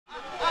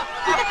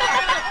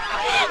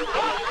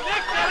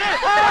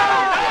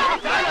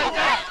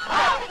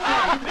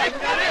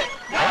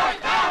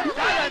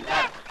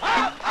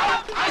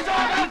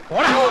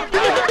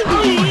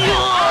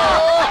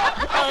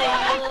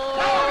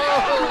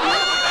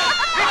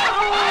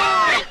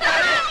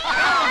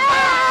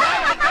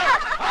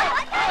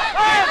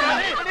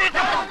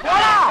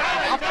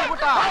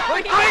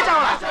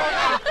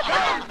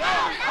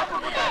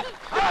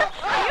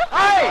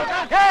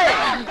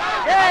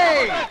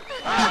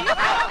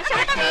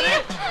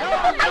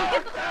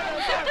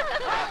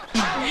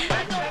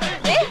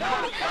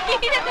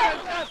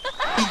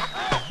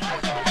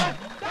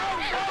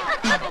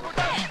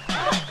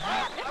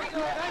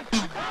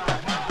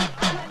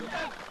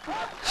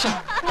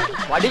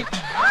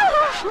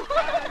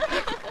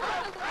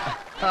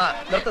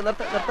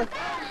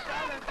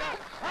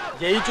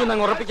ജയിച്ചു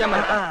എന്നങ്ങ് ഉറപ്പിക്കാൻ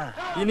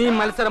ഇനിയും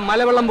മത്സരം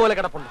മലവെള്ളം പോലെ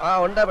കിടപ്പുണ്ട്.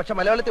 ഉണ്ട്, പക്ഷെ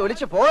മലയാളത്തിൽ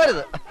ഒലിച്ചു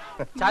പോകരുത്.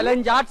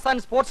 ചലഞ്ച് ആർട്സ്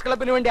ആൻഡ് സ്പോർട്സ്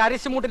ക്ലബിന് വേണ്ടി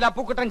അരിശുമൂട്ടിൽ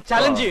അപ്പുക്കുട്ടൻ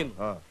ചലഞ്ച് ചെയ്യുന്നു.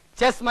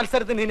 ചെസ്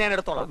മത്സരത്തിന് ഞാൻ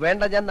എടുത്തോളാം.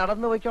 വേണ്ട, ഞാൻ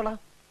നടന്നു പോയിക്കോളാം.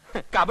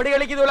 കബഡി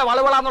കളിക്കുന്നതുപോലെ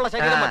വളവളാന്നുള്ള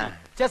ശരീരം മതി.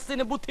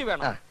 ചെസ്സിന് ബുദ്ധി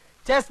വേണം.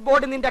 ചെസ്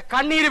ബോർഡ് നിന്റെ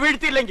കണ്ണീര്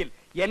വീഴ്ത്തിയില്ലെങ്കിൽ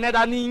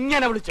എന്നതാ നീ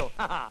ഇങ്ങനെ വിളിച്ചോ.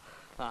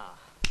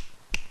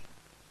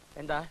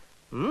 എന്താ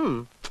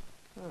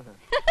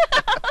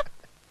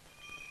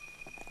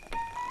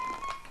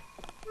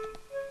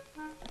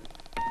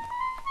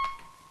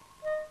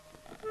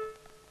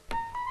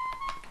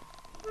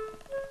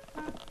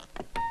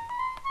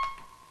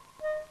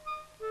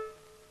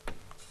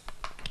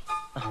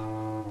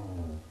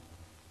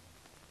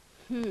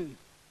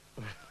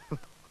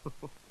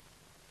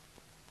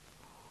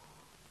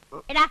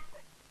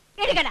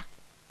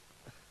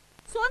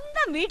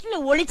സ്വന്തം വീട്ടിൽ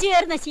ഒളിച്ചു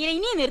കയറുന്ന ശീലം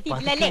ഇനിയും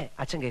നിർത്തിയിട്ടില്ലല്ലേ?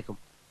 അച്ഛൻ കേക്കും.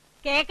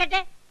 കേക്കട്ടെ.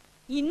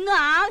 ഇന്നും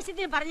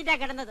ആവശ്യത്തിന് പറഞ്ഞിട്ടാ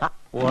കിടന്നത്.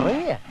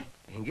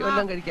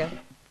 എങ്കിലും കഴിക്കാം.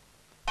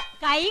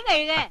 കൈ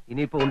കഴുക.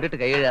 ഇനിയിപ്പോ ഉണ്ടിട്ട്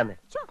കൈ കഴുകാന്ന്.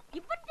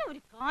 ഇവന്റെ ഒരു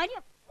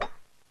കാര്യം.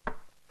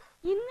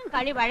 ഇന്നും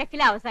കളി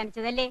വഴക്കില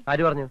അവസാനിച്ചതല്ലേ?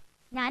 ആര് പറഞ്ഞു?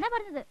 ഞാനാ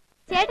പറഞ്ഞത്.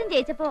 ചേട്ടൻ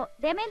ജയിച്ചപ്പോ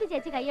ദമയന്തി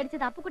ചേച്ചി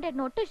കൈയടിച്ചത്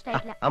അപ്പുക്കുട്ടേട്ടന് ഒട്ടും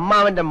ഇഷ്ടമായിട്ടില്ല.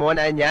 അമ്മാവന്റെ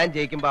മോനായി ഞാൻ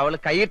ജയിക്കുമ്പോ അവള്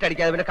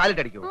കൈയിട്ടടിക്കാതെ പിന്നെ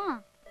കാലിട്ടടിക്കും.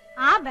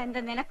 ആ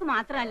ബന്ധം നിനക്ക്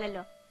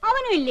മാത്രമല്ലല്ലോ,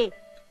 അവനും ഇല്ലേ?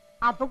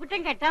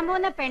 അപ്പുക്കുട്ടൻ കെട്ടാൻ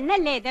പോകുന്ന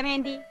പെണ്ണല്ലേ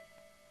ദമയന്തി?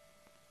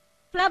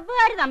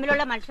 ക്ലബ്ബുകാർ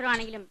തമ്മിലുള്ള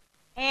മത്സരമാണെങ്കിലും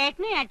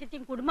ഏട്ടനും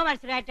ഏട്ടത്തെയും കുടുംബ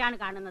മത്സരമായിട്ടാണ്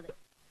കാണുന്നത്.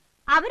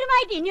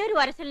 അവരുമായിട്ട് ഇനിയൊരു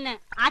വരസലിന്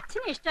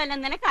അച്ഛന്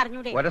ഇഷ്ടമല്ലെന്ന് നിനക്ക്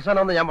അറിഞ്ഞൂടെ?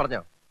 വരസലെന്ന് ഞാൻ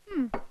പറഞ്ഞോ?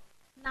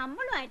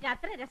 നമ്മളുമായിട്ട്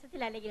അത്ര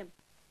രസത്തിലല്ലെങ്കിലും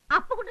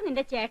അപ്പുക്കുട്ടൻ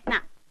നിന്റെ ചേട്ടനാ.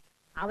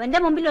 അവന്റെ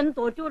മുമ്പിൽ ഒന്ന്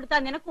തോറ്റു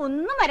കൊടുത്താൽ നിനക്ക്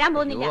ഒന്നും വരാൻ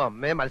പോകുന്നില്ല.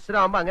 അമ്മേ,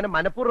 മത്സരമാകുമ്പോ അങ്ങനെ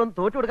മനഃപൂർവ്വം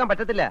തോറ്റു കൊടുക്കാൻ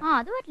പറ്റത്തില്ല.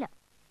 അത് പറ്റില്ല.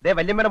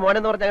 വല്യമ്മയുടെ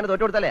മോനെന്ന് പറഞ്ഞ അങ്ങനെ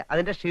തോറ്റു കൊടുത്താലേ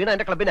അതിന്റെ ക്ഷീണം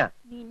എന്റെ ക്ലബിനാ.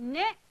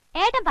 നിന്നെ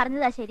ഏട്ടൻ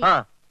പറഞ്ഞതാ ശരി.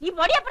 ഈ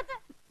പൊടിയപ്പുറത്ത്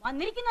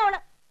വന്നിരിക്കുന്നവള്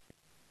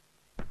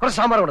കുറച്ച്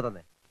സാമ്പാർ കൊണ്ട്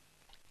തന്നെ.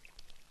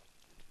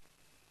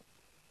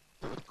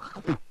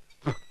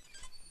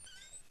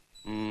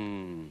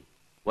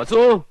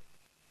 വസു,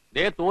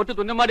 ദേ തോറ്റ്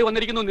തുന്നമാടി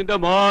വന്നിരിക്കുന്നു നിന്റെ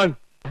മോൻ.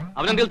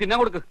 അവനെന്തെങ്കിലും തിന്നാൻ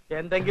കൊടുക്ക്.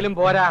 എന്തെങ്കിലും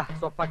പോരാ,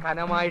 സ്വപ്പ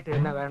കനമായിട്ട്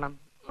തന്നെ വേണം.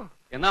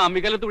 എന്നാ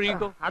അമ്മിക്കലത്ത്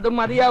ഒഴുകിക്കോ. അതും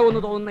മതിയാവൂന്ന്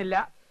തോന്നുന്നില്ല.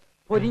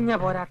 പൊരിഞ്ഞ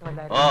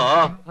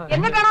പോരാട്ടമല്ലായിരുന്നു.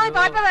 എന്നിട്ടാണോ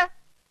തോറ്റത്?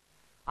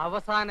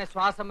 അവസാന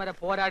ശ്വാസം വരെ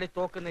പോരാടി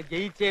തോക്കുന്ന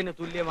ജയിച്ചേന്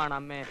തുല്യമാണ്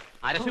അമ്മേ.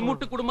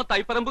 അരശിമുട്ട് കുടുംബ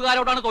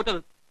തൈപ്പറമ്പുകാരോടാണ്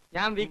തോറ്റത്.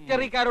 ഞാൻ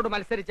വിക്ടറിക്കാരോട്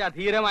മത്സരിച്ച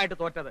ധീരമായിട്ട്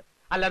തോറ്റത്,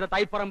 അല്ലാതെ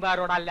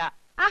തൈപ്പറമ്പുകാരോടല്ല.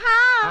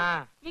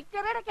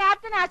 വിക്ടറിയുടെ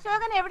ക്യാപ്റ്റൻ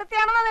അശോകൻ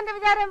എവിടത്തെയാണെന്നോ എന്റെ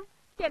വിചാരം.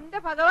 എന്റെ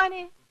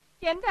ഭഗവാനെ,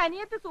 എന്റെ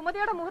അനിയത്ത്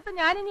സുമതിയുടെ മുഖത്ത്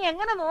ഞാൻ ഇനി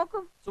എങ്ങനെ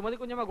നോക്കും? സുമതി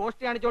കുഞ്ഞമ്മ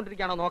ഗോഷ്ടി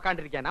കാണിച്ചോണ്ടിരിക്കാണോ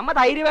നോക്കാണ്ടിരിക്കാൻ? അമ്മ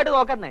ധൈര്യമായിട്ട്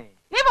നോക്കുന്നേ.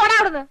 നീ പോടാ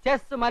അവിടുന്ന്.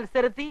 ചെസ്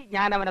മത്സരത്തിൽ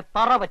ഞാൻ അവനെ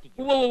തറ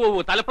പറ്റിക്കും.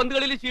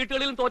 തലപ്പന്തുകളിലും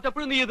ചീട്ടുകളിലും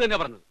തോറ്റപ്പോഴും നീ ഇത് തന്നെ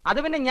പറഞ്ഞത്. അത്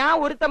പിന്നെ ഞാൻ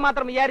ഒരുത്തം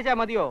മാത്രം വിചാരിച്ചാ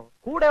മതിയോ?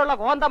 കൂടെയുള്ള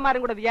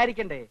കോന്തന്മാരും കൂടെ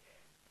വിചാരിക്കണ്ടേ?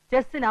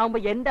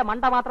 ചെസ്സിനാവുമ്പോ എന്റെ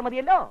മണ്ട മാത്രം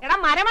മതിയല്ലോ. എടാ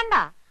മരമണ്ട,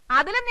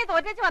 അതിലും നീ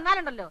തോറ്റേച്ച്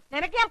വന്നാലുണ്ടല്ലോ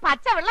നിനക്ക് ഞാൻ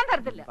പച്ച വെള്ളം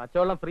തരത്തില്ല.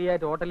 പച്ചവെള്ളം ഫ്രീ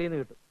ആയിട്ട് ഹോട്ടലിൽ നിന്ന്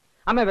കിട്ടും.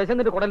 അമ്മ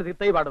വിശന്നിട്ട് കുടൽ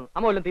തിത്തൈ പാടുന്നു.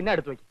 അമ്മ വല്ലതും തിന്നെ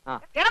എടുത്തു വെക്കും.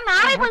 എടാ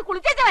നാളെ പോയി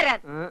കുളിച്ചേച്ച് വരാൻ.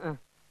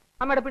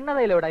 അമ്മയുടെ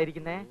പിണ്ണതയില എവിടെ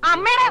ഇരിക്കുന്നേ?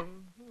 അമ്മയുടെ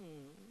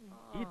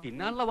ഈ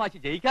തിന്നാനുള്ള വാശി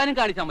ജയിക്കാനും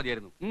കാണിച്ചാൽ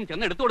മതിയായിരുന്നു.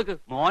 ചെന്ന് എടുത്തു കൊടുക്ക്.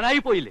 മോനായി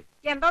പോയില്ലേ?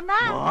 എന്തോന്നാ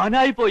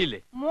മോനായി പോയില്ലേ?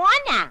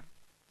 മോനാ?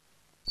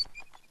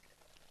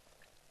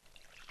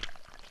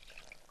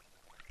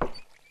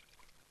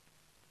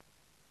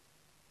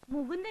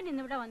 മുകുന്ദൻ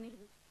ഇന്നിവിടെ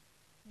വന്നിരുന്നു.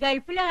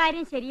 ഗൾഫിലെ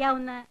കാര്യം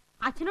ശരിയാവുന്ന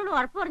അച്ഛനോട്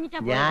ഉറപ്പ് പറഞ്ഞിട്ടാ.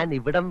 ഞാൻ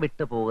ഇവിടം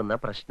വിട്ടു പോകുന്ന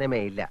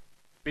പ്രശ്നമേ ഇല്ല.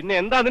 പിന്നെ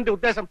എന്താ നിന്റെ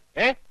ഉദ്ദേശം?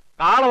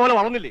 കാള പോലെ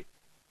വളർന്നില്ലേ?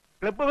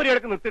 ക്ലബ്ബ്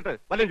വരെയൊക്കെ നിർത്തിയിട്ട്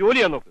വല്ല ജോലി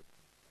ചെയ്യാൻ നോക്ക്.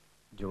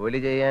 ജോലി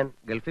ചെയ്യാൻ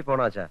ഗൾഫിൽ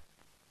പോണോ അച്ഛാ?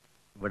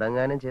 ഇവിടെ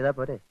എങ്ങാനും ചെയ്താ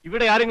പോരെ?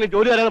 ഇവിടെ ആരെങ്കിലും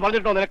ജോലി തരാന്ന്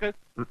പറഞ്ഞിട്ടോ നിനക്ക്?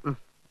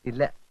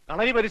 ഇല്ല.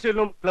 കളരി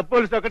പരിശീലനവും ക്ലബ്ബ്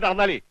മത്സരം ഒക്കെ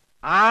നടന്നാലേ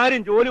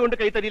ആരും ജോലി കൊണ്ട്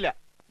കൈ തരില്ല.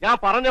 ഞാൻ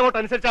പറഞ്ഞങ്ങോട്ട്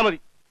അനുസരിച്ചാ മതി.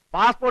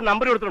 പാസ്പോർട്ട്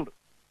നമ്പർ കൊടുത്തിട്ടുണ്ട്.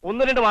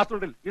 1-2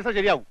 മാസത്തിനുള്ളിൽ വിസ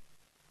ശരിയാവും.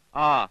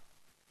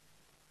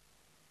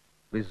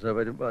 വിസ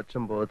വരുമ്പോ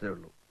അച്ഛൻ പോകത്തേ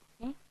ഉള്ളൂ.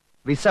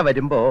 വിസ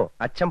വരുമ്പോ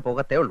അച്ഛൻ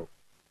പോകത്തേ ഉള്ളൂ.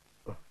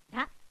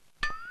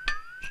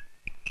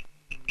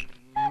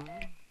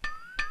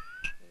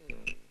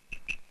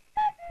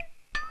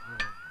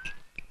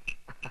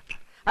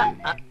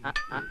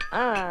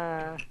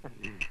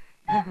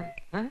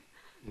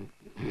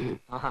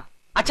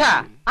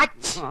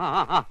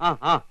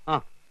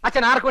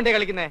 അച്ഛൻ ആർക്കു വേണ്ടി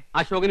കളിക്കുന്നേ?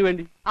 അശോകന്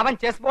വേണ്ടി. അവൻ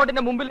ചെസ്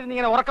ബോർഡിന്റെ മുമ്പിൽ ഇരുന്ന്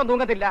ഇങ്ങനെ ഉറക്കം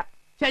തൂങ്ങത്തില്ല.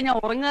 ഞാൻ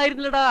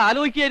ഉറങ്ങായിരുന്നില്ലടാ,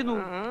 ആലോചിക്കായിരുന്നു.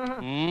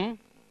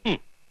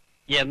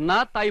 എന്നാ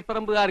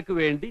തൈപ്പറമ്പുകാർക്ക്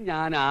വേണ്ടി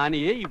ഞാൻ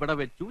ആനയെ ഇവിടെ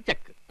വെച്ചു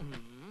ചെക്ക്.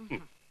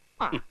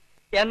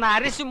 എന്ന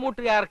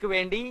അരിശുമൂട്ടുകാർക്ക്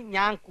വേണ്ടി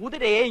ഞാൻ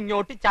കുതിരയെ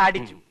ഇങ്ങോട്ട്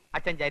ചാടിച്ചു.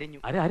 അച്ഛൻ ചരിഞ്ഞു.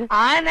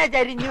 ആന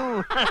ചരിഞ്ഞു.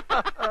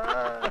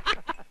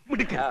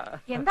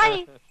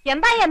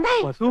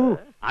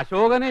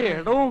 അശോകനെ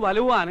ഇടവും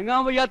വലവും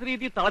അനങ്ങാൻ വയ്യാത്ത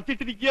രീതി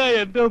തളച്ചിട്ടിരിക്കുക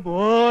എന്റെ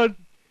മോൻ.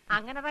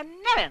 അങ്ങനെ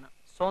തന്നെ വേണം.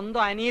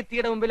 സ്വന്തം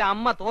അനിയത്തിയുടെ മുമ്പിൽ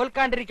അമ്മ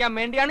തോൽക്കാണ്ടിരിക്കാൻ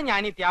വേണ്ടിയാണ്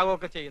ഞാൻ ഈ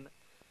ത്യാഗമൊക്കെ ചെയ്യുന്നത്.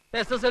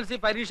 SSLC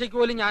പരീക്ഷയ്ക്ക്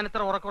പോലും ഞാൻ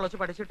ഇത്ര ഉറക്കുളച്ച്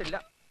പഠിച്ചിട്ടില്ല.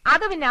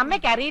 അത് പിന്നെ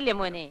അമ്മയ്ക്ക് അറിയില്ലേ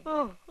മോനെ?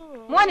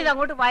 മോൻ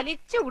ഇതങ്ങോട്ട്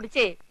വലിച്ചു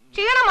കുടിച്ചേ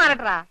ക്ഷീണം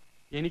മാറട്ടാ.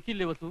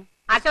 എനിക്കില്ലേ വസു?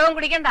 അശോകൻ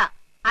കുടിക്കണ്ട.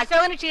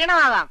 അശോകന്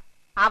ക്ഷീണമാകാം.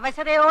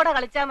 അവശതയോടെ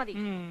കളിച്ചാ മതി.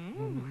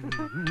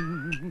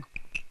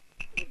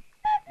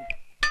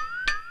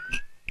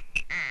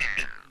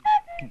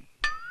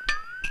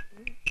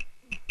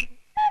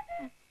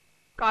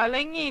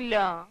 കലങ്ങിയില്ല.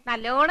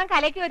 നല്ലോണം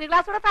കലക്കി ഒരു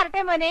ഗ്ലാസ് കൂടെ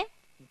തരട്ടെ മോനെ.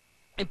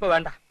 ഇപ്പൊ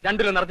വേണ്ട,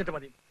 രണ്ടിലും നിറഞ്ഞിട്ട്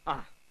മതി. ആ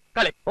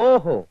കളി.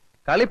 ഓഹോ,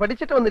 കളി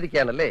പഠിച്ചിട്ട്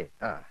വന്നിരിക്കുകയാണല്ലേ.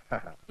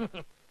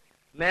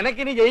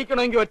 നിനക്കിനി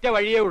ജയിക്കണമെങ്കിൽ ഒറ്റ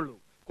വഴിയേ ഉള്ളൂ.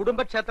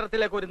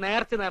 കുടുംബക്ഷേത്രത്തിലേക്ക് ഒരു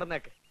നേർച്ച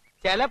നേർന്നേക്ക്,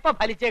 ചെലപ്പോ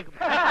ഫലിച്ചേക്കും.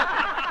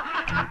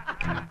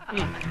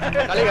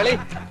 കളി കളി.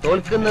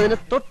 തോൽക്കുന്നതിന്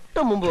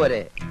തൊട്ട് മുമ്പ്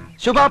വരെ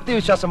ശുഭാപ്തി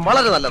വിശ്വാസം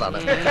വളരെ നല്ലതാണ്.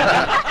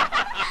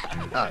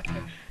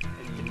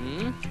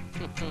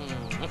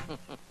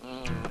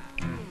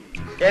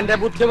 എന്റെ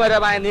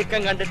ബുദ്ധിപരമായ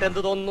നീക്കം കണ്ടിട്ട്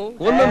എന്ത് തോന്നുന്നു?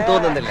 ഒന്നും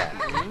തോന്നുന്നില്ല.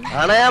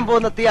 അണയാൻ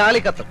പോകുന്ന തീ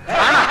ആളിക്കത്തും.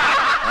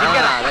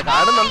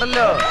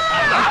 കാണുന്നുണ്ടല്ലോ.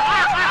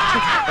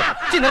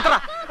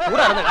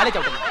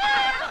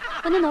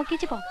 ഒന്ന്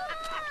നോക്കിച്ചു പോ.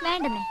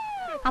 വേണ്ടെന്നേ,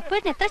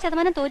 അപ്പോഴത്തെ എത്ര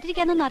ശതമാനം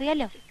തോറ്റിരിക്കാന്നൊന്നും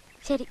അറിയാലോ.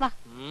 ശരി വാ.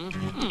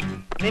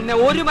 നിന്നെ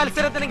ഒരു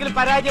മത്സരത്തിനെങ്കിലും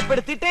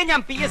പരാജയപ്പെടുത്തിയിട്ടേ ഞാൻ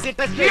PSC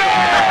ടെസ്റ്റ്.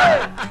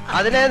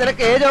 അതിനെ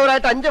നിനക്ക് ഏജ്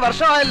ഓവറായിട്ട് 5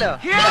 വർഷമായല്ലോ.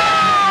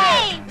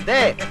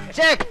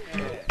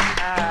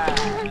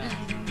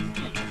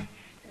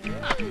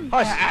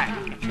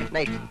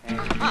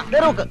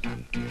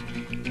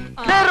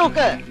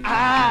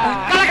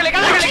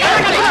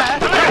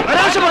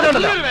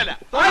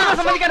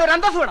 സമ്മതിക്കാൻ ഒരു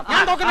അന്തസ് വേണം.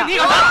 ഞാൻ നോക്കുന്നത് നീ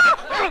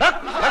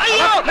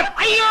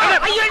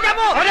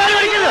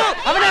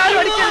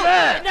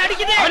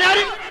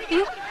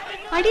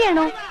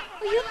അടിയാണോ?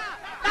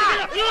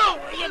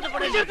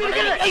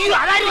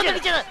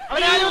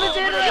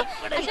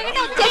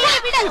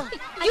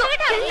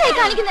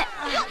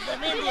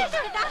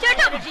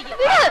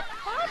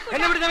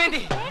 എന്നെ വിടുന്ന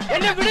വേണ്ടി,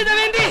 എന്നെ വിടുന്ന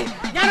വേണ്ടി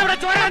ഞാൻ അവിടെ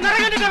ചോര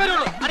നിറകണ്ടിട്ടേ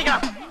വരുള്ളൂ.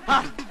 അടിക്കണം.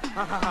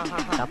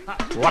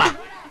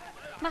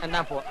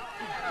 എന്നാ പോ.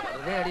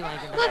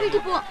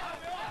 വീട്ടിൽ പോവാ.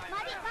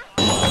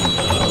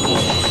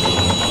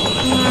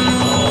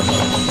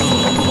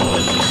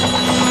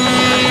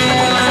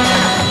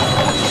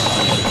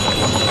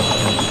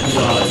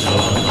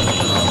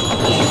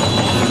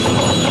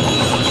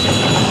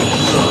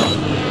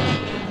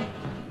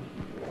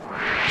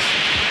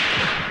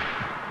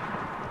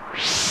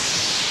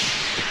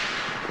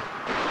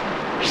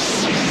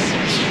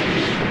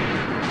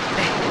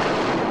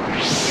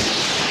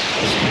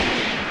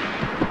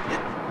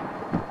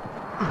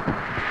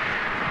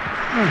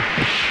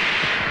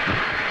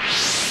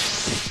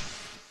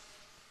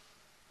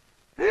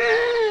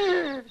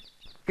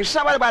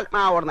 கிருஷ்ணபரமாத்மா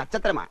ஒரு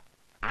நட்சத்திரமா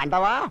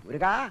ஆண்டவா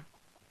முருகா,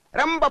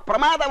 ரொம்ப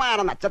பிரமாதமான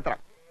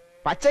நட்சத்திரம்.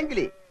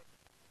 பச்சங்கிளி,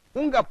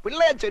 உங்க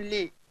பிள்ளைய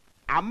சொல்லி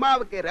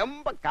அம்மாவுக்கு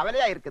ரொம்ப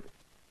கவலையா இருக்குது.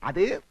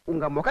 அது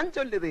உங்க முகம்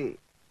சொல்லுது.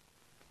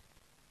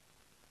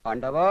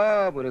 ஆண்டவா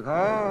முருகா,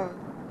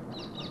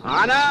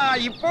 ஆனா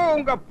இப்போ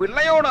உங்க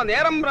பிள்ளையோட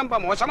நேரம் ரொம்ப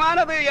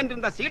மோசமானது என்று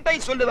இந்த சீட்டை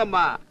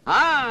சொல்லுதம்மா.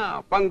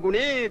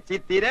 பங்குனி,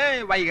 சித்திரை,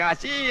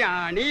 வைகாசி,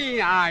 ஆனி,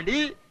 ஆடி,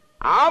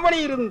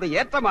 ஆவணி இருந்து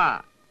ஏற்றமா.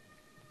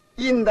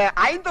 இந்த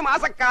 5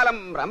 மாச காலம்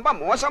ரொம்ப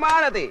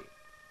மோசமானது.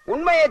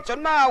 உண்மையை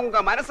சொன்னா உங்க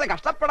மனசு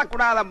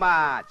கஷ்டப்படக்கூடாதம்மா.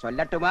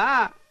 சொல்லட்டுமா?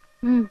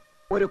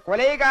 ஒரு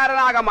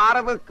கொலைகாரனாக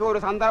மாறதுக்கு ஒரு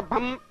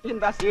சந்தர்ப்பம்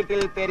இந்த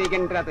சீட்டில்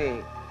தெரிகின்றது.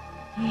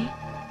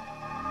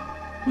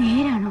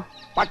 നേരാണോ?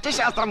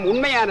 പക്ഷിശാസ്ത്രം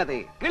ഉണ്മയാനത്.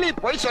 കിളി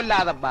പോയി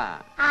சொல்லாதம்மா.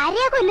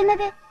 ആരെയാ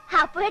കൊല്ലുന്നത്?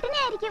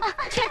 അപ്പുവേട്ടനായിരിക്കും.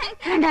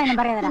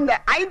 இந்த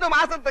 5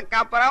 மாசத்துக்கு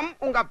அப்புறம்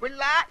உங்க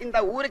பிள்ளை இந்த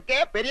ஊருக்கே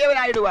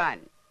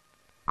பெரியவனாயிடுவான்.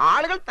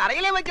 ஆளுகள்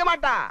தரையிலே வைக்க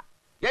மாட்டா,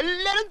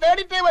 எல்லாரும்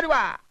தேடிட்டே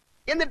வருவா.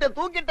 എന്നിട്ട്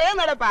തൂക്കിട്ടേ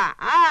നടപ്പാ.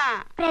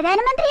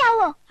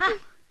 പ്രധാനമന്ത്രിയാവോ?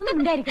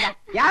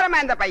 யாரம்மா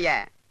இந்த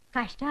பையன்?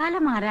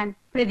 കഷ്ടാലം മാറാൻ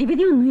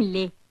പ്രതിവിധി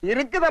ഒന്നുമില്ലേ?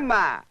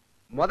 இருக்குதம்மா.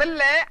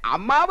 முதல்ல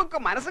அம்மாவுக்கு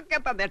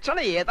மனசுக்கேத்த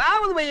தட்சணை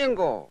ஏதாவது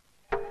வையுங்கோ.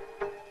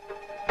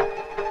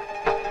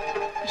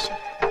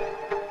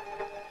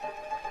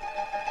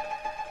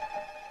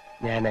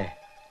 ഞാനേ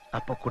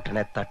അപ്പൊ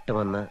കുട്ടനെ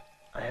തട്ടുമെന്ന്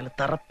അയാൾ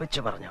തറപ്പിച്ച്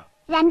പറഞ്ഞു.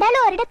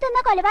 രണ്ടാളും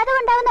ഒരിടത്തുനിന്ന് കൊലപാതകം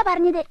ഉണ്ടാവുന്ന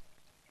പറഞ്ഞത്.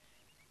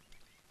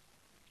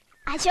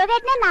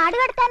 അശോകേട്ടനെ നാട്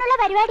കടത്താനുള്ള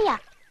പരിപാടിയാ.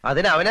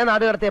 അതിന് അവനെ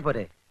നാട് കടത്തിയ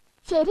പോരെ?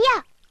 ശരിയാ.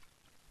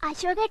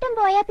 അശോകേട്ടൻ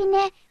പോയാ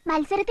പിന്നെ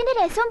മത്സരത്തിന്റെ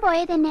രസവും പോയ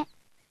തന്നെ.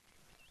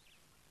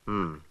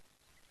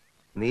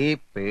 നീ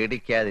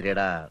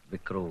പേടിക്കാതിരടാ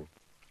വിക്രു,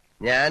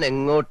 ഞാൻ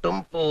എങ്ങോട്ടും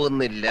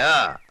പോകുന്നില്ല.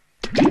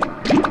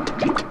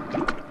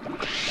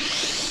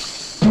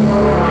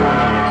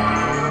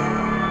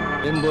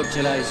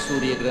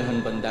 सूर्य ग्रहण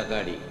बंदा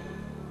गाड़ी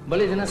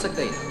बड़े जना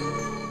सकता ही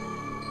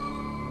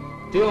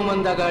त्यो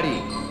मंदा गाड़ी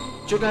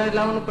चुकाए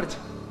लावन पर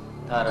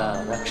तारा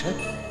रक्षक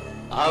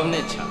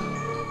आवने छा.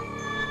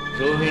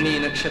 रोहिणी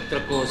नक्षत्र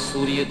को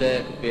सूर्योदय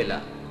बेला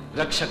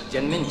रक्षक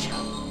जन्मिन छा.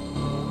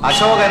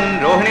 अशोकन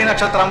रोहिणी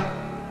नक्षत्रम.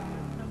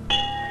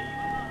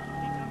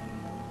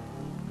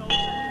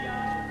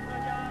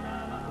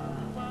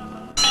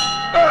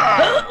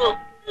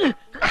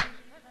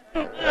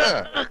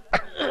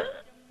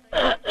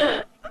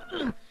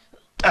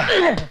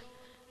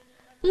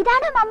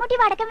 ഇതാണ് മമ്മൂട്ടി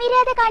വടക്കൻ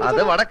വീരയാതെ കാണിച്ചത്.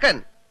 അത് വടക്കൻ.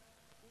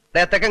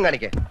 തെക്കൻ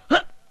കാണിക്കേ.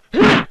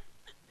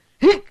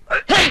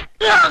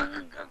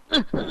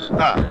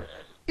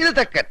 ഇത്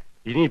തെക്കൻ.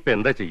 ഇനിയിപ്പോ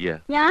എന്താ ചെയ്യാ?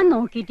 ഞാൻ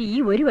നോക്കിയിട്ട് ഈ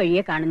ഒരു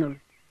വഴിയെ കാണുന്നുള്ളൂ.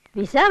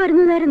 വിസ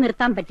വരുന്നവരെ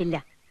നിർത്താൻ പറ്റില്ല.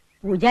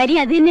 പൂജാരി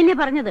അത് തന്നെയല്ലേ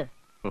പറഞ്ഞത്?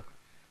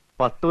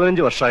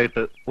 10-15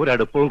 വർഷമായിട്ട്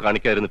ഒരടുപ്പവും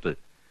കാണിക്കാതിരുന്നിട്ട്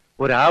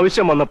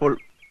ഒരാവശ്യം വന്നപ്പോൾ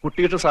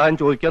കുട്ടിയുടെ സഹായം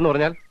ചോദിക്കാന്ന്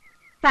പറഞ്ഞാൽ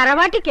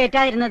തറവാട്ടി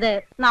കേറ്റാതിരുന്നത്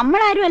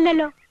നമ്മളാരും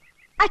അല്ലല്ലോ,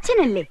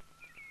 അച്ഛനല്ലേ.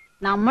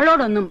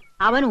 നമ്മളോടൊന്നും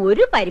അവൻ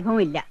ഒരു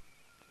പരിഭവം ഇല്ല.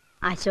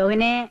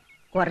 അശോകനെ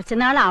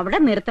കുറച്ചുനാൾ അവിടെ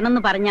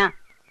നിർത്തണമെന്ന് പറഞ്ഞ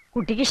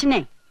കുട്ടികൃഷ്ണനെ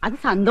അത്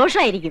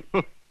സന്തോഷായിരിക്കും.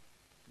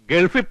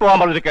 ഗൾഫിൽ പോവാൻ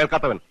പറഞ്ഞിട്ട്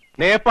കേൾക്കാത്തവൻ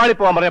നേപ്പാളിൽ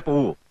പോവാൻ പറഞ്ഞാൽ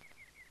പോവോ?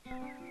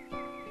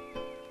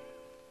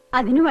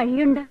 അതിന്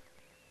വഴിയുണ്ട്.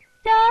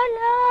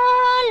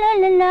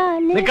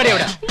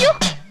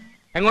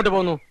 എങ്ങോട്ട്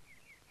പോകുന്നു?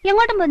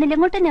 എങ്ങോട്ടും പോകുന്നില്ല,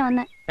 ഇങ്ങോട്ട് തന്നെ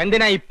വന്ന്.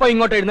 എന്തിനാ ഇപ്പൊ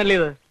ഇങ്ങോട്ട്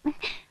എഴുന്നള്ളിയത്?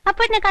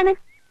 അപ്പോഴെന്നെ കാണാൻ.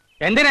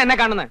 എന്തിനാ എന്നെ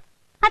കാണുന്നത്?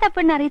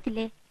 അതപ്പോഴെന്നെ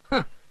അറിയത്തില്ലേ?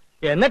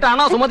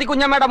 എന്നിട്ടാണോ സുമതി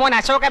കുഞ്ഞമ്മയുടെ മോൻ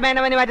അശോക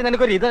മേനവന് മാറ്റി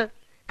നിനക്കൊരു ഇത്?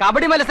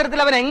 കബഡി മത്സരത്തിൽ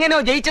അവൻ എങ്ങനെയോ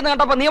ജയിച്ചെന്ന്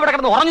കണ്ടപ്പോ നീ ഇവിടെ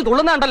കിടന്ന് ഉറഞ്ഞു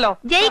തുള്ളുന്നുണ്ടല്ലോ.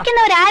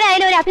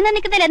 ജയിക്കുന്നവരാരായാലും ഒരു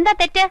അഭിനന്ദിക്കുന്നതിൽ എന്താ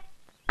തെറ്റ്?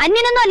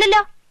 അന്യനൊന്നും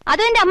അല്ലല്ലോ,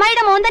 അതും എന്റെ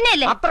അമ്മായിയുടെ മോൻ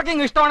തന്നെയല്ലേ.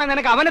 അത്രയ്ക്കും ഇഷ്ടമാണെങ്കിൽ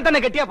നിനക്ക് അവനെ തന്നെ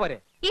കെട്ടിയാ പോരെ?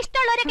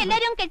 ഇഷ്ടമുള്ളവരൊക്കെ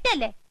എല്ലാരും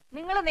കെട്ടല്ലേ?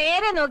 നിങ്ങൾ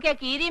നേരെ നോക്കിയാ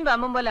കീരിയും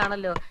പമ്പും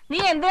പോലാണല്ലോ. നീ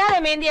എന്തിനാ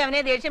ദമയന്തി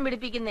അവനെ ദേഷ്യം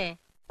പിടിപ്പിക്കുന്നേ?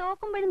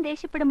 തോക്കുമ്പോഴും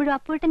ദേഷ്യപ്പെടുമ്പോഴും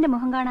അപ്പൂട്ടന്റെ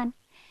മുഖം കാണാൻ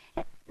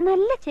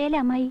നല്ല ചേല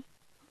അമ്മായി.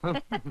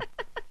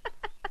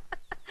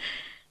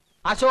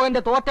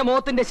 അശോകന്റെ തോറ്റ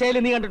മോത്തിന്റെ ശൈലി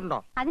നീ കണ്ടിട്ടുണ്ടോ?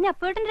 അതിന്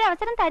അപ്പൂട്ടന്റെ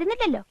അവസരം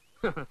തരുന്നില്ലല്ലോ.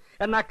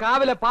 എന്നാ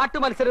കാവിലെ പാട്ട്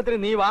മത്സരത്തിന്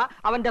നീ വാ,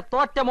 അവന്റെ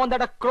തോറ്റ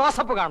മോന്തയുടെ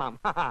ക്ലോസപ്പ് കാണാം.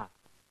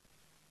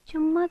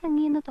 ചുമ്മാ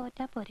തങ്ങിയെന്ന്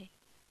തോറ്റാ പോരെ,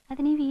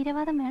 അതിന് ഈ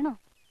വീരവാദം വേണോ?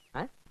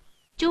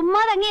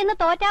 ചുമ്മാ തങ്ങിയെന്ന്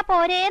തോറ്റാ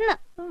പോരേന്ന്.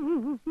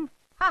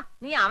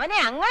 നീ അവനെ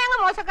അങ്ങനെ അങ്ങ്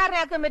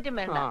മോശക്കാരനാക്കാൻ പറ്റും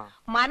വേണ്ട.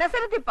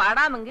 മനസ്സിലെത്തി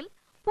പാടാമെങ്കിൽ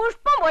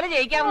പുഷ്പം പോലെ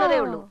ജയിക്കാവുന്നതേ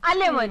ഉള്ളൂ,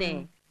 അല്ലേ മോനെ?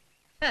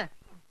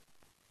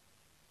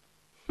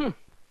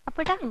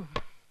 അപ്പോട്ടാ,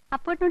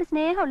 അപ്പോട്ടിനോട്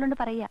സ്നേഹം ഉള്ളോണ്ട്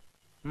പറയാ,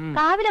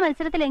 കാവിലെ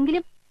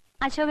മത്സരത്തിലെങ്കിലും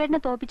അശോകേട്ടനെ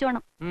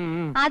തോപ്പിച്ചോണം.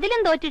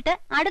 അതിലും തോറ്റിട്ട്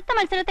അടുത്ത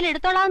മത്സരത്തിൽ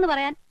എടുത്തോളാന്ന്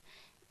പറയാൻ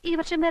ഈ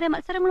വർഷം വേറെ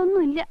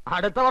മത്സരങ്ങളൊന്നും ഇല്ല.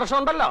 അടുത്ത വർഷം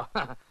ഉണ്ടല്ലോ.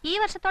 ഈ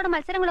വർഷത്തോടെ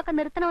മത്സരങ്ങളൊക്കെ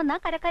നിർത്തണമെന്നാ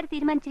കരക്കാർ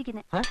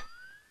തീരുമാനിച്ചിരിക്കുന്നത്.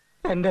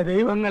 എന്റെ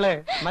ദൈവങ്ങളെ,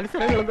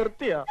 മത്സരങ്ങൾ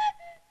നിർത്തിയോ?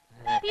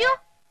 അയ്യോ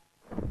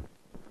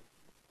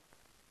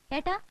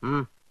ഏട്ടാ,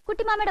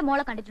 കുട്ടിമാമയുടെ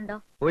മോളെ കണ്ടിട്ടുണ്ടോ?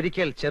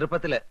 ഒരിക്കൽ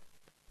ചെറുപ്പത്തില്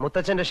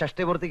മുത്തച്ഛന്റെ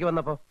ഷഷ്ടിപൂർത്തിക്ക്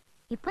വന്നപ്പോ.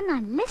 ഇപ്പൊ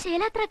നല്ല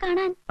ശേലാത്ര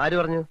കാണാൻ. ആര്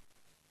പറഞ്ഞു?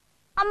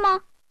 അമ്മ.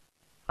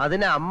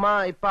 അതിന് അമ്മ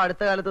ഇപ്പൊ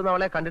അടുത്ത കാലത്തൊന്നും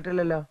അവളെ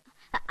കണ്ടിട്ടില്ലല്ലോ.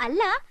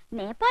 അല്ല,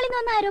 നേപ്പാളിൽ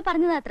നിന്ന് ആരോ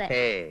പറഞ്ഞതാത്ര.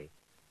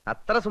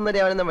 അത്ര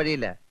സുന്ദരിയാവാനൊന്നും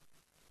വഴിയില്ല.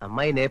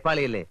 അമ്മായി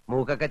നേപ്പാളിയല്ലേ,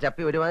 മൂക്കൊക്കെ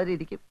ചപ്പി ഒരുമാതിരി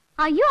ഇരിക്കും.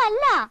 അയ്യോ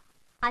അല്ല,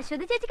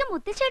 അശ്വതി ചേച്ചിക്ക്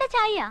മുത്തശ്ശിയുടെ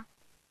ചായ.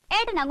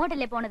 ഏട്ടൻ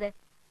അങ്ങോട്ടല്ലേ പോണത്,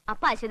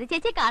 അപ്പൊ അശ്വതി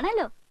ചേച്ചി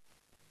കാണാലോ.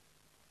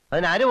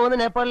 അതിനാര് പോകുന്നു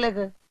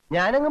നേപ്പാളിലേക്ക്?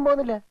 ഞാനെങ്ങും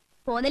പോകുന്നില്ല.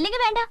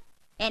 പോന്നില്ലെങ്കിൽ വേണ്ട,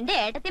 എന്റെ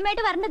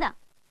ഏട്ടത്തിയുമായിട്ട് വരണ്ടതാ.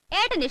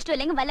 ഏട്ടന്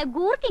ഇഷ്ടമില്ലെങ്കിൽ വല്ല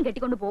ഗൂർക്കും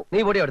കെട്ടിക്കൊണ്ട് പോകും.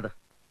 നീ പൊടി അവിടുന്ന്.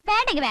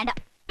 വേണ്ടെങ്കിൽ വേണ്ട.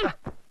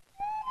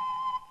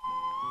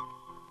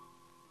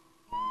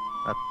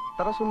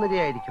 അത്ര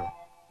സുന്ദരിയായിരിക്കോ?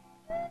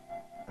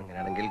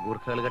 അങ്ങനെയാണെങ്കിൽ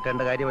ഗൂർഖകൾ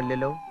കെട്ടേണ്ട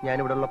കാര്യമല്ലല്ലോ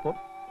ഞാനിവിടെ ഉള്ളപ്പോ.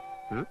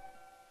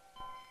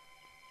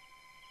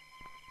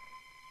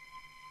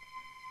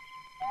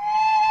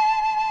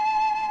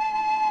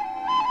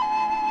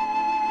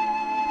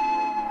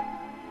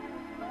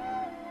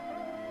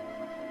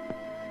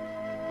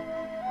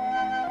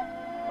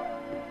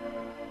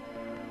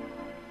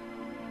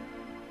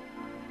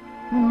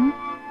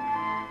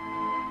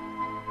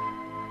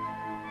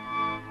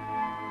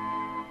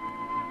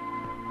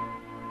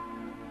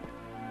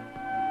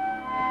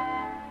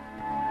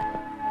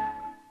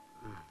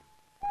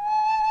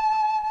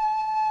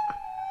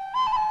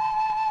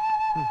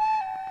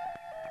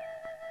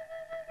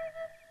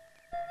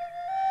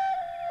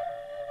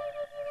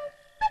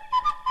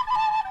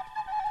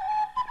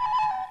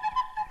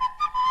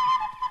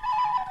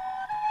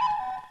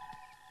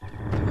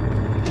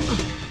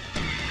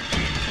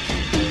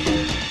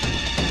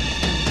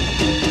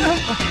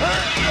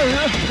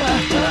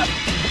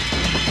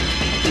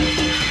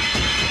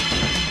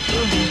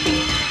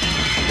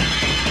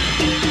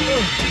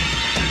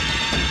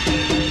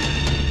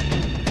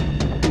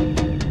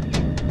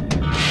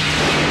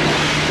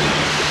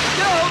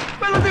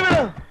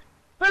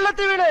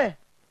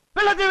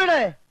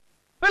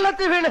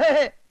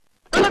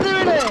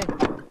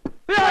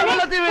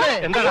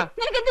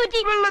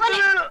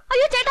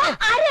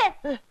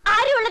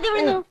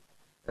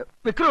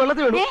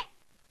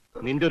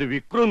 നിന്റെ ഒരു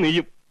വിക്രും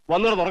നീയും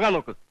വന്നിട്ട് ഉറങ്ങാൻ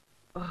നോക്ക്.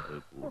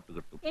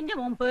 എന്റെ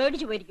മോൻ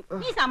പേടിച്ചു പോയിരിക്കും.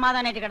 നീ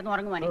സമാധാനമായിട്ട് കിടന്ന്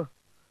ഉറങ്ങുവാനേ.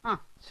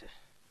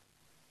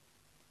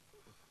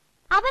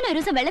 അവൻ ഒരു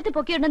ദിവസം വെള്ളത്തിൽ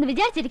പൊക്കിയുണ്ടെന്ന്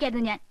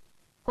വിചാരിച്ചിരിക്കായിരുന്നു ഞാൻ.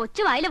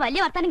 കൊച്ചു വായില്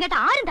വലിയ വർത്താനം കേട്ട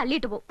ആരും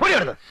തള്ളിയിട്ട് പോകും.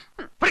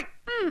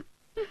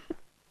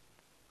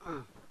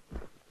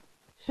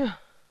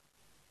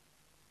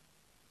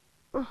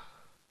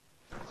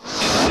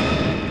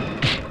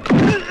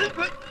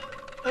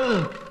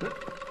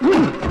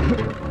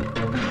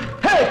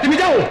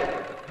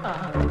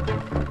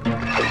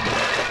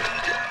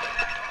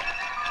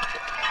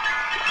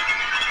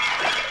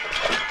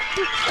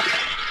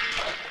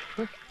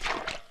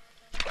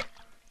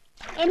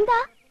 എന്താ?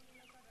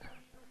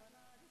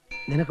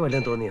 നിനക്ക്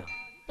വല്ലതും തോന്നിയോ?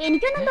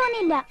 എനിക്കൊന്നും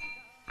തോന്നിയില്ല.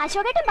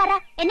 അശോകേട്ടൻ പറ,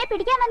 എന്നെ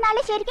പിടിക്കാൻ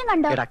വന്നാലേ ശരിക്കും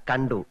കണ്ടോ? എടാ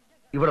കണ്ടു,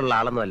 ഇവിടുള്ള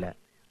ആളൊന്നും അല്ല.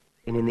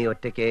 ഇനി നീ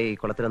ഒറ്റയ്ക്ക് ഈ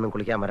കുളത്തിലൊന്നും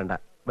കുളിക്കാൻ വരണ്ട.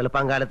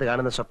 വെളുപ്പാങ്കാലത്ത്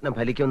കാണുന്ന സ്വപ്നം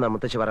ഫലിക്കുമെന്ന്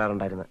മുത്തച്ഛി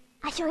പറയാറുണ്ടായിരുന്നു.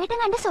 അശോകേട്ടൻ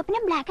കണ്ട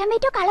സ്വപ്നം ബ്ലാക്ക് ആൻഡ്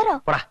വൈറ്റോ കളറോ?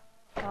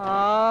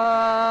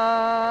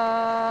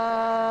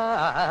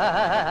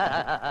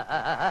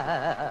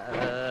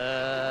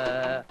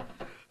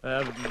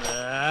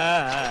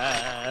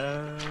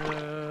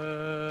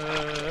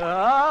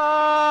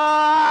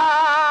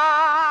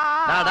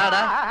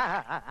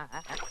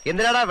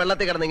 എന്തിനാടാ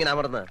വെള്ളത്തിൽ കിടന്ന് ഇങ്ങനെ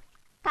അമർന്ന്?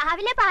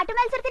 കാവിലെ പാട്ട്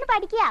മത്സരത്തിന്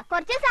പഠിക്കുക.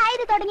 കുറച്ച് ദിവസമായി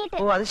ഇത് തുടങ്ങിയിട്ട്.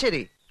 ഓ അത്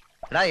ശരി.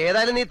 എടാ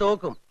ഏതായാലും നീ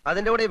തോക്കും.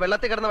 അതിന്റെ കൂടെ ഈ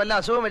വെള്ളത്തിൽ കിടന്ന വല്ല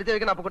അസുഖം വരുത്തി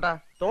വെക്കണം അപ്പുക്കുട്ടാ.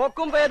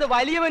 തോക്കുമ്പോ ഏത്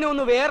വലിയവനും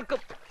ഒന്ന് വേർക്കും.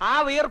 ആ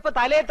വീർപ്പ്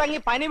തലേ തങ്ങി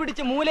പനി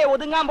പിടിച്ച് മൂലയെ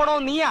ഒതുങ്ങാൻ പോണോ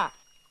നീയാ?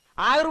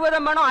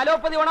 ആയുർവേദം വേണോ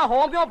അലോപ്പതി വേണോ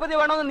ഹോമിയോപ്പതി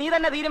വേണോ എന്ന് നീ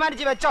തന്നെ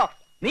തീരുമാനിച്ച് വെച്ചോ.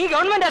 നീ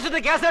ഗവൺമെന്റ്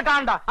ആശുപത്രി കേസ്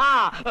കേട്ടാണ്ട.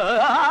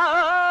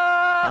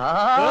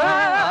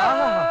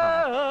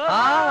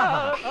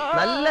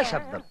 നല്ല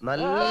ശബ്ദം,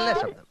 നല്ല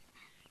ശബ്ദം.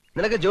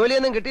 നിനക്ക്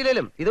ജോലിയൊന്നും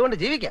കിട്ടിയില്ലേലും ഇതുകൊണ്ട്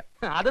ജീവിക്കാം.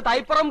 അത്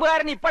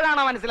തൈപ്പറമ്പുകാരൻ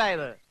ഇപ്പോഴാണോ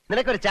മനസ്സിലായത്?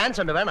 നിനക്കൊരു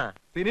ചാൻസ് ഉണ്ട്, വേണ?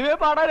 സിനിമയെ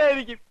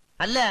പാടാനായിരിക്കും.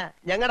 അല്ല,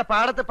 ഞങ്ങളുടെ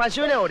പാടത്ത്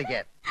പശുവിനെ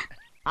ഓടിക്കാൻ.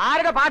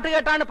 ആരുടെ പാട്ട്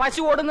കേട്ടാണ്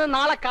പശു ഓടുന്നത്?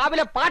 നാളെ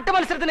കാവിലെ പാട്ട്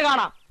മത്സരത്തിന്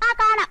കാണാം.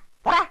 കാണാം.